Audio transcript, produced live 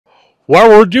Well,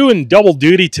 we're doing double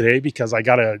duty today because I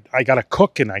gotta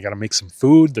cook and I gotta make some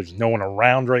food. There's no one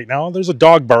around right now. There's a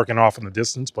dog barking off in the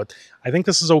distance, but I think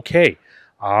this is okay.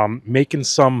 Making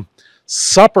some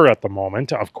supper at the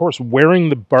moment. Of course, wearing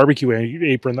the barbecue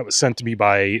apron that was sent to me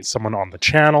by someone on the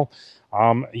channel.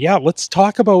 Yeah, let's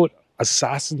talk about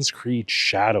Assassin's Creed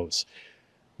Shadows.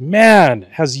 Man,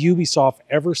 has Ubisoft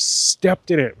ever stepped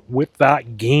in it with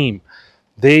that game?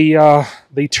 They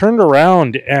turned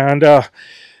around and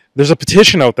there's a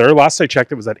petition out there. Last I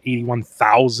checked, it was at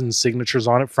 81,000 signatures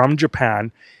on it from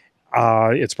Japan.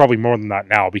 It's probably more than that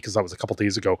now because that was a couple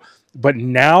days ago. But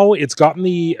now it's gotten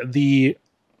the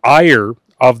ire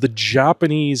of the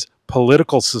Japanese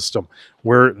political system,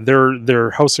 where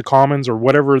their House of Commons or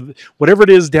whatever it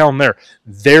is down there,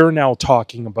 they're now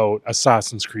talking about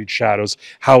Assassin's Creed Shadows,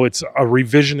 how it's a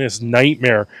revisionist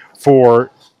nightmare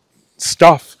for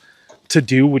stuff to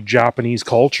do with Japanese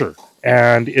culture.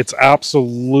 And it's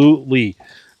absolutely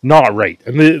not right.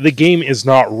 And the game is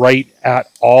not right at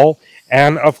all.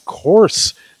 And of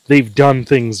course, they've done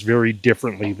things very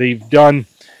differently.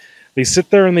 They sit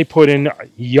there and they put in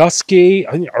Yusake,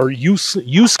 or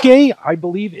Yusake, I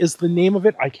believe is the name of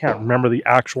it. I can't remember the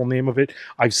actual name of it.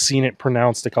 I've seen it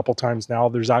pronounced a couple times now.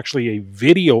 There's actually a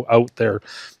video out there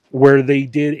where they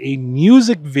did a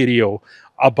music video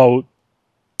about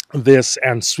this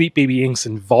and Sweet Baby Inc.'s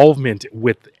involvement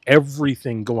with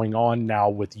everything going on now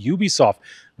with Ubisoft.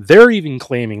 They're even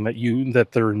claiming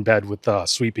that they're in bed with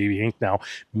Sweet Baby Inc. now,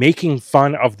 making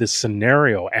fun of this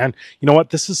scenario. And you know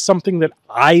what? This is something that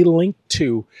I linked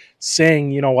to,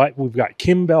 saying, you know what? We've got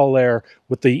Kim Belair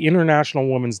with the International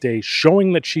Women's Day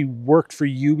showing that she worked for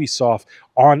Ubisoft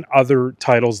on other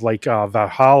titles like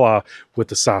Valhalla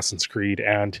with Assassin's Creed.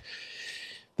 And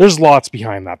there's lots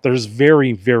behind that. There's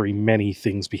very, very many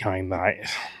things behind that.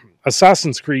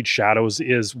 Assassin's Creed Shadows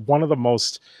is one of the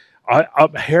most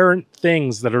apparent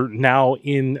things that are now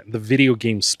in the video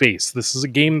game space. This is a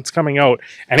game that's coming out,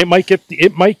 and it might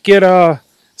get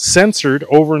censored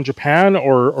over in Japan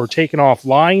or taken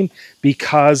offline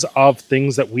because of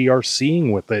things that we are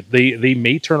seeing with it. They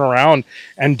may turn around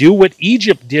and do what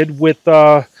Egypt did with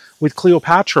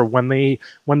Cleopatra when they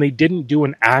didn't do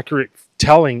an accurate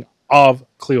telling of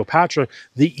Cleopatra.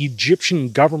 The Egyptian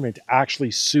government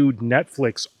actually sued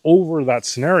Netflix over that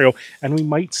scenario, and we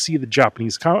might see the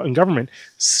Japanese government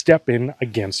step in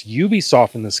against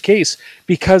Ubisoft in this case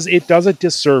because it does a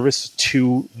disservice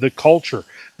to the culture.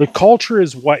 The culture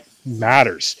is what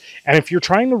matters, and if you're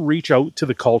trying to reach out to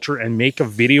the culture and make a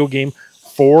video game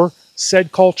for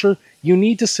said culture, you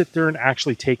need to sit there and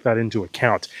actually take that into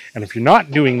account. And if you're not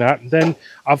doing that, then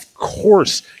of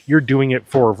course you're doing it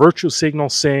for a virtue signal,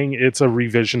 saying it's a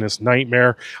revisionist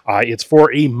nightmare. It's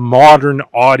for a modern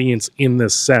audience in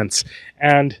this sense.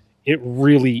 And it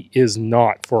really is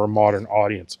not for a modern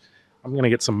audience. I'm going to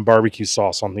get some barbecue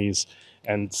sauce on these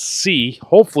and see.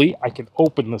 Hopefully I can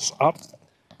open this up.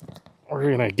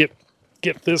 We're going to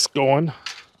get this going.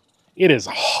 It is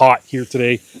hot here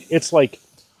today. It's like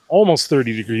almost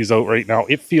 30 degrees out right now.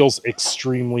 It feels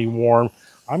extremely warm.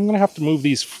 I'm going to have to move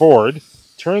these forward,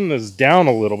 turn this down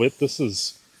a little bit.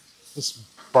 This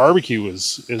barbecue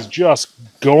is just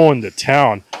going to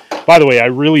town. By the way, I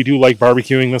really do like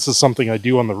barbecuing. This is something I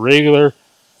do on the regular.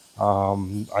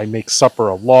 I make supper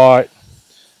a lot.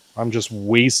 I'm just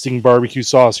wasting barbecue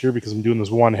sauce here because I'm doing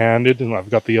this one-handed and I've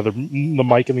got the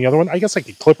mic in the other one. I guess I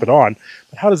could clip it on,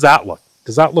 but how does that look?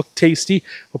 Does that look tasty?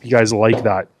 Hope you guys like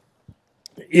that.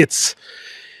 It's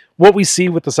what we see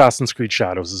with Assassin's Creed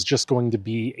Shadows is just going to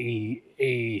be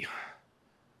a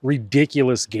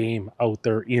ridiculous game out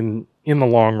there in the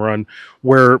long run,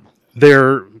 where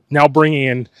they're now bringing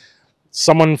in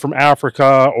someone from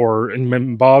Africa or in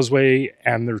Zimbabwe,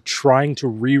 and they're trying to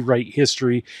rewrite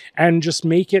history and just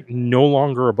make it no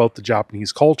longer about the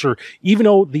Japanese culture, even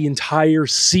though the entire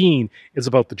scene is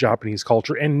about the Japanese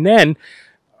culture. And then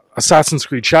Assassin's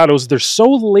Creed Shadows, they're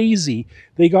so lazy,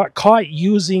 they got caught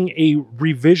using a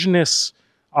revisionist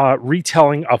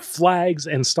retelling of flags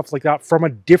and stuff like that from a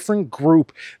different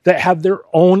group that had their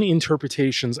own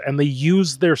interpretations, and they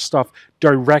used their stuff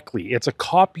directly. It's a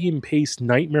copy and paste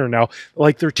nightmare now.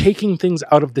 Like, they're taking things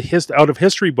out of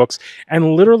history books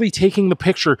and literally taking the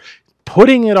picture,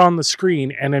 putting it on the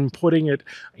screen, and then putting it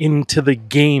into the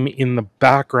game in the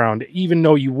background, even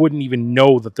though you wouldn't even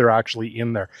know that they're actually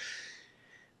in there.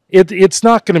 It's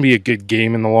not going to be a good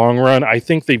game in the long run. I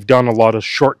think they've done a lot of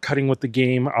shortcutting with the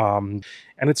game, and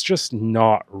it's just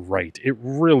not right. It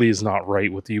really is not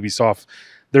right with Ubisoft.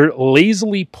 They're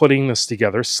lazily putting this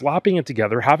together, slapping it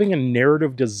together, having a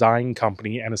narrative design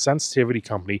company and a sensitivity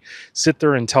company sit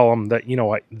there and tell them that, you know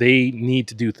what, they need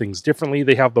to do things differently.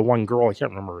 They have the one girl, I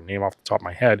can't remember her name off the top of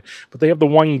my head, but they have the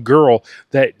one girl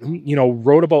that, you know,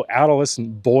 wrote about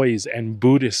adolescent boys and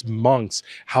Buddhist monks,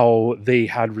 how they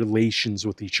had relations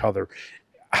with each other,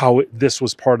 how this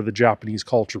was part of the Japanese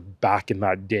culture back in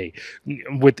that day.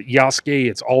 With Yasuke,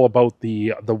 it's all about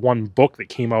the one book that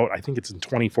came out, I think it's in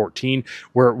 2014,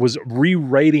 where it was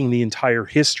rewriting the entire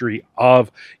history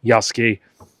of Yasuke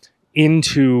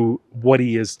into what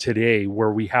he is today,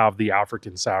 where we have the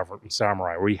African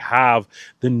samurai, we have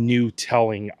the new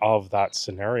telling of that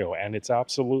scenario, and it's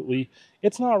absolutely,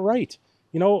 it's not right.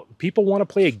 You know, people want to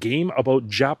play a game about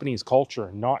Japanese culture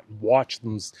and not watch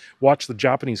the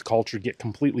Japanese culture get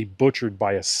completely butchered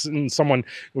by someone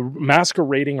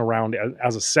masquerading around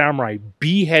as a samurai,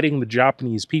 beheading the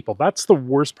Japanese people. That's the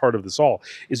worst part of this all,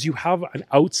 is you have an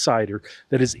outsider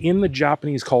that is in the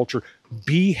Japanese culture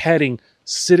beheading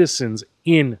citizens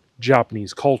in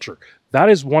Japanese culture. That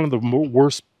is one of the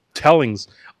worst tellings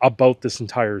about this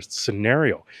entire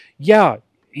scenario. Yeah,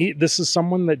 this is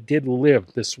someone that did live.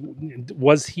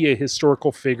 Was he a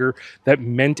historical figure that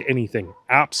meant anything?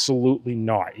 Absolutely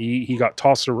not. He got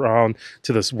tossed around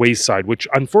to this wayside, which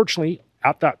unfortunately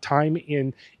at that time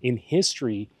in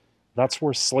history, that's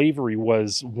where slavery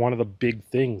was one of the big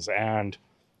things, and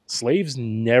slaves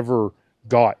never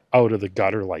got out of the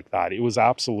gutter like that. It was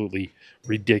absolutely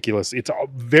ridiculous. It's a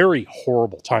very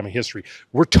horrible time of history.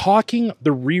 We're talking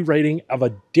the rewriting of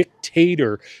a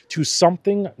dictator to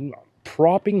something,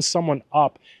 propping someone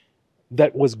up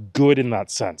that was good in that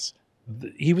sense.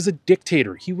 He was a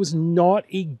dictator. He was not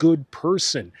a good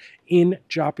person in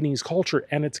Japanese culture,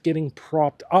 and it's getting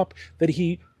propped up that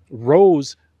he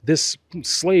rose this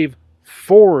slave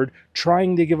forward,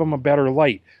 trying to give him a better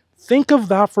light. Think of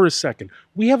that for a second.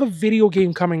 We have a video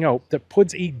game coming out that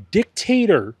puts a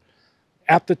dictator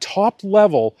at the top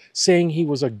level saying he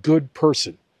was a good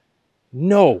person.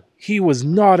 No, he was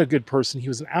not a good person. He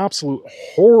was an absolute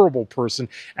horrible person,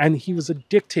 and he was a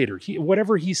dictator.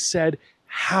 Whatever he said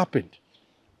happened.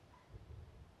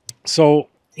 So,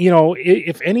 you know,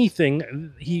 if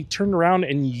anything, he turned around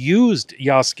and used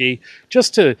Yasuke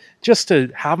just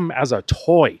to have him as a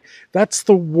toy. That's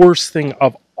the worst thing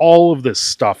of all of this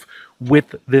stuff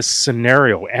with this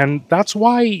scenario, and that's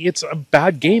why it's a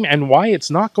bad game and why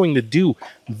it's not going to do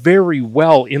very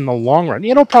well in the long run.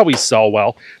 It'll probably sell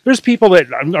well. There's people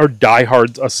that are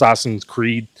diehard Assassin's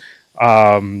Creed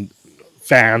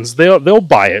fans. They'll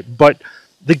buy it, but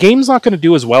the game's not going to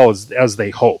do as well as they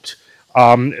hoped.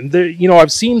 You know,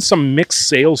 I've seen some mixed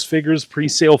sales figures,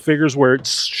 pre-sale figures, where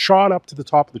it's shot up to the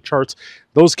top of the charts.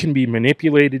 Those can be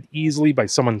manipulated easily by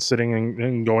someone sitting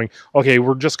and going, okay,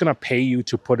 we're just going to pay you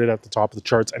to put it at the top of the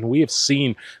charts. And we have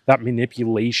seen that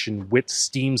manipulation with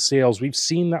Steam sales. We've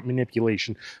seen that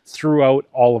manipulation throughout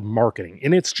all of marketing.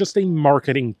 And it's just a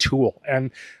marketing tool.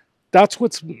 And that's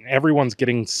what's everyone's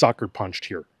getting sucker punched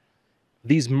here.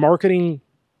 These marketing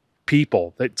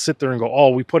people that sit there and go, oh,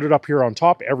 we put it up here on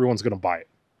top, everyone's going to buy it.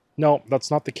 No, that's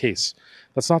not the case.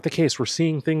 That's not the case. We're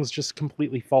seeing things just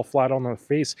completely fall flat on their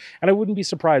face. And I wouldn't be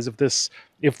surprised if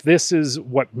this is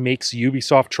what makes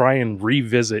Ubisoft try and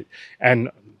revisit and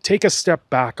take a step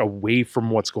back away from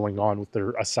what's going on with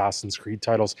their Assassin's Creed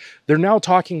titles. They're now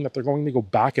talking that they're going to go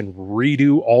back and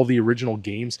redo all the original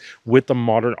games with the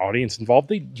modern audience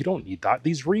involved. You don't need that.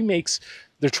 These remakes,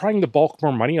 they're trying to bulk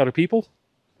more money out of people,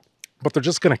 but they're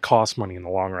just going to cost money in the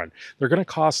long run. They're going to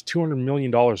cost $200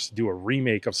 million to do a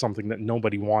remake of something that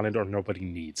nobody wanted or nobody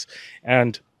needs.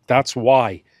 And that's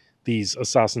why these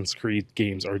Assassin's Creed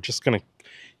games are just going to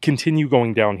continue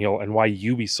going downhill, and why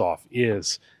Ubisoft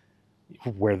is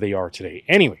where they are today.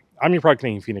 Anyway, I'm your Product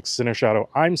Name Phoenix, Cindershadow.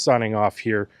 I'm signing off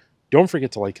here. Don't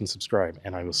forget to like and subscribe,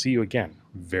 and I will see you again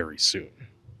very soon.